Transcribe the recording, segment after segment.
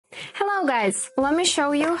Now guys, let me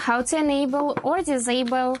show you how to enable or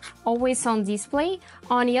disable always on display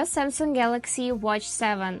on your Samsung Galaxy Watch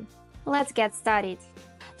 7. Let's get started.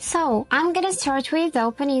 So, I'm gonna start with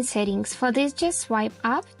opening settings. For this, just swipe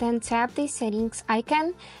up, then tap the settings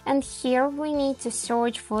icon, and here we need to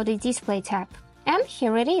search for the display tab. And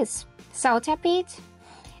here it is. So tap it,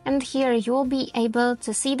 and here you will be able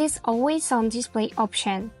to see this always on display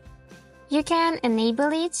option. You can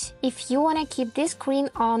enable it if you want to keep this screen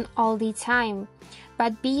on all the time,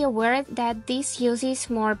 but be aware that this uses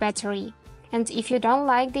more battery. And if you don't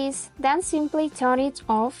like this, then simply turn it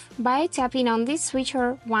off by tapping on this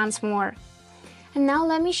switcher once more. And now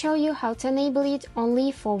let me show you how to enable it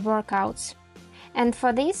only for workouts. And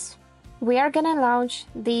for this, we are gonna launch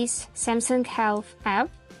this Samsung Health app,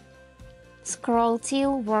 scroll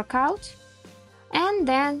till workout, and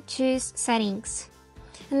then choose settings.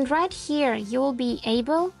 And right here, you will be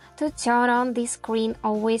able to turn on the screen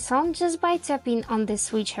always on just by tapping on the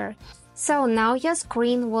switcher. So now your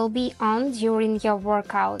screen will be on during your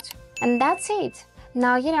workout. And that's it.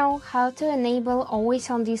 Now you know how to enable always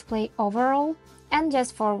on display overall and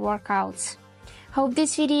just for workouts. Hope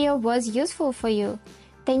this video was useful for you.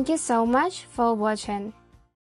 Thank you so much for watching.